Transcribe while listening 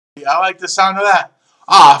I like the sound of that.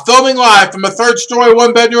 Filming live from a third-story,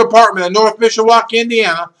 one-bedroom apartment in North Mishawaka,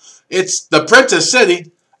 Indiana. It's the Princess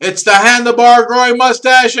City. It's the Handlebar Growing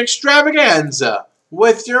Mustache Extravaganza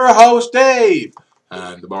with your host, Dave.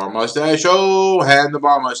 Handlebar Mustache Show,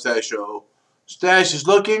 Handlebar Mustache Show. Stash is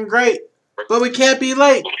looking great, but we can't be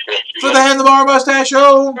late for the Handlebar Mustache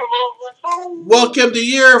Show. Welcome to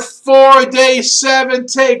year 4, day 7,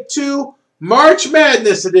 take 2, March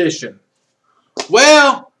Madness edition.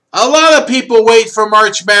 Well, a lot of people wait for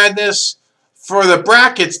March Madness for the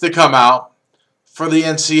brackets to come out for the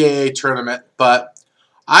NCAA tournament, but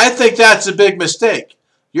I think that's a big mistake.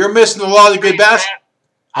 You're missing a lot of good basketball.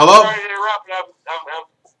 Hello? I'm sorry to interrupt, but I'm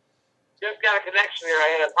just got a connection here. I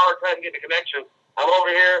had a hard time getting a connection. I'm over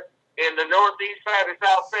here in the northeast side of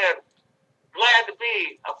South Bend. Glad to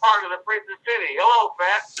be a part of the Princess City. Hello,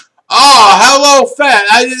 Fat. Oh, hello, Fat.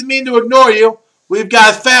 I didn't mean to ignore you. We've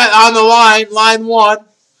got Fat on the line 1.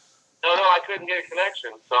 No, I couldn't get a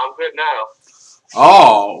connection, so I'm good now.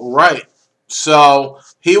 Oh, right. So,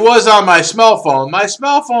 he was on my smell phone. My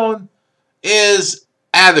smell phone is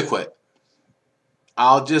adequate.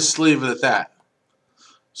 I'll just leave it at that.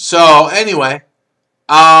 So, anyway,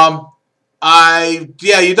 you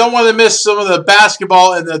don't want to miss some of the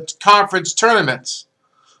basketball in the conference tournaments.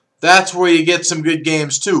 That's where you get some good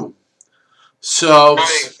games, too. So, you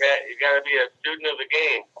got to be a student of the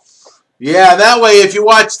game. Yeah, that way if you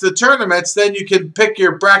watch the tournaments, then you can pick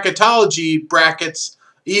your bracketology brackets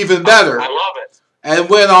even better. I love it. And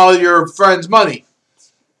win all your friends' money.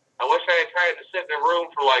 I wish I had tried to sit in a room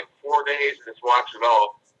for like 4 days and just watch it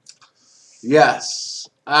all. Yes.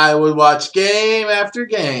 I would watch game after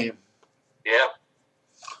game. Yep.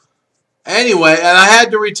 Anyway, and I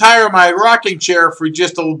had to retire my rocking chair for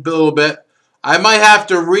just a little bit. I might have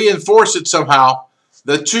to reinforce it somehow.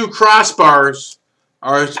 The 2 crossbars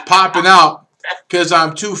are popping out because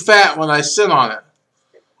I'm too fat when I sit on it.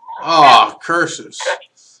 Oh, curses.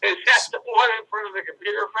 Is that the one in front of the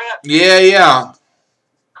computer, Fat? Yeah.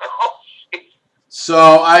 Oh,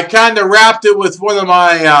 so I kind of wrapped it with one of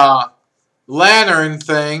my lantern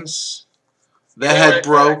things that had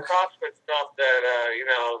broke. CrossFit stuff that, is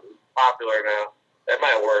popular now. That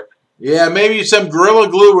might work. Yeah, maybe some Gorilla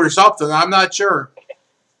Glue or something. I'm not sure.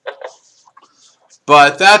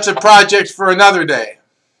 But that's a project for another day.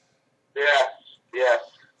 Yeah.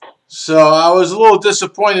 So I was a little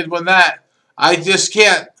disappointed when that. I just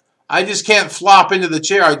can't flop into the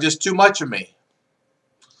chair. It's just too much of me.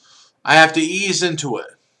 I have to ease into it.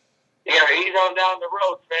 You gotta ease on down the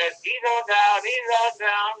road, Fat. Ease on down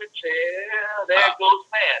the chair. There goes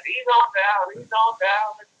Fat. Ease on down the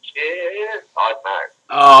chair. Oh, it's nice.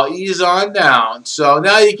 Oh, ease on down. So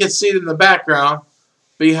now you can see it in the background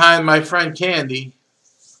behind my friend Candy.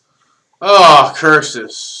 Oh,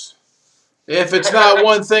 curses. If it's not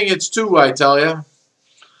one thing, it's 2, I tell you.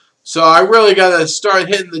 So I really got to start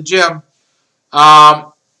hitting the gym.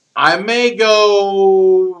 I may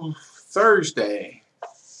go Thursday.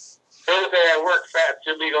 I work, Fat.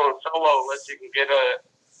 Should be going solo unless you can get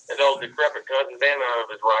an old decrepit cousin Dan out of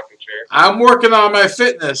his rocking chair. I'm working on my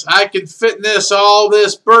fitness. I can fitness all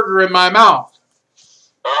this burger in my mouth.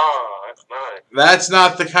 Oh, that's nice. That's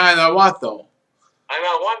not the kind I want, though. I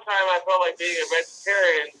know. One time I felt like being a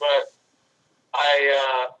vegetarian, but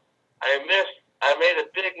I made a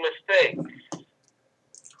big mistake.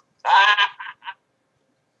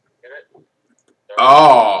 Get it?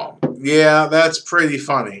 Oh, yeah, that's pretty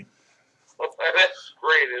funny. That's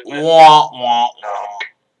great, isn't it? Wah, wah,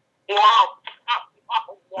 wah.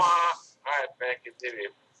 All right, back continue.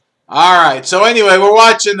 All right, so anyway, we're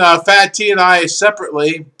watching Fat T and I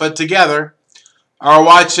separately, but together, are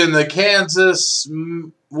watching the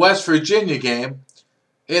Kansas-West Virginia game.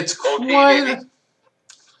 It's quite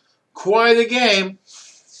a game.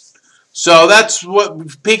 So that's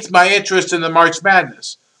what piqued my interest in the March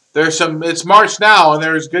Madness. It's March now, and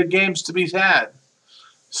there's good games to be had.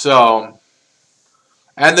 So,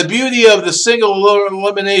 and the beauty of the single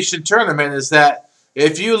elimination tournament is that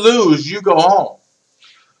if you lose, you go home.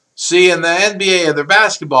 See, in the NBA and the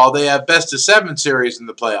basketball, they have best of 7 series in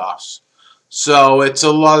the playoffs. So it's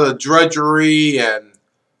a lot of drudgery and,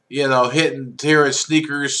 hearing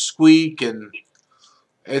sneakers squeak, and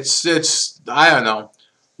it's I don't know.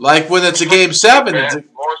 Like when it's a game 7, more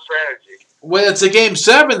strategy. When it's a game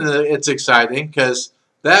 7, it's exciting because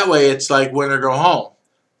that way it's like win or go home.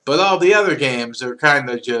 But all the other games are kind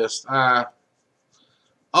of just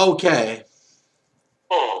okay.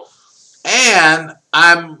 And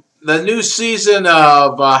the new season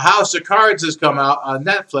of House of Cards has come out on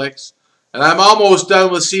Netflix, and I'm almost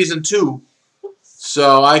done with season 2,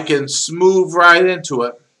 so I can move right into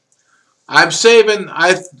it. I'm saving.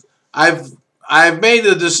 I've made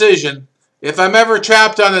the decision. If I'm ever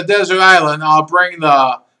trapped on a desert island, I'll bring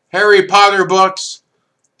the Harry Potter books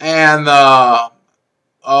and the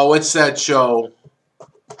what's that show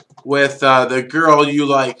with the girl you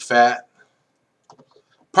like, Fat?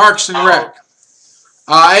 Parks and Rec.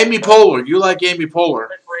 Amy Poehler. You like Amy Poehler.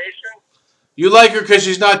 You like her because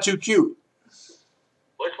she's not too cute.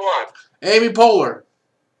 Which one? Amy Poehler.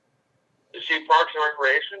 Is she Parks and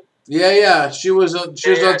Recreation? Yeah. She was on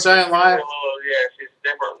Silent Live. Yeah, she's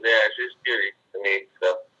different. Yeah, she's cutie to me.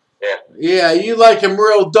 So, yeah. Yeah, you like him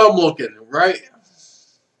real dumb looking, right?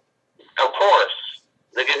 Of course.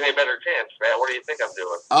 That gives me a better chance, man. What do you think I'm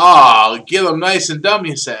doing? Oh, get him nice and dumb,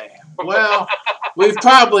 you say. Well, we've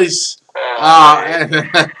probably...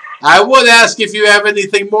 I would ask if you have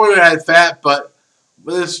anything more than that, Fat, but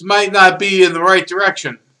this might not be in the right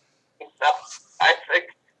direction. I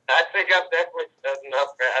think I've definitely said enough.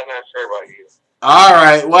 I'm not sure about you. All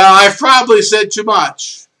right. Well, I've probably said too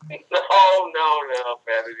much. No,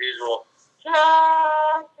 Fat, as usual.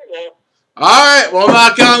 All right. Well,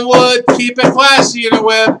 knock on wood. Keep it classy in the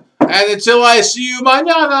web. And until I see you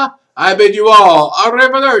mañana, I bid you all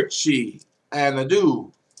arrivederci and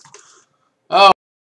adieu.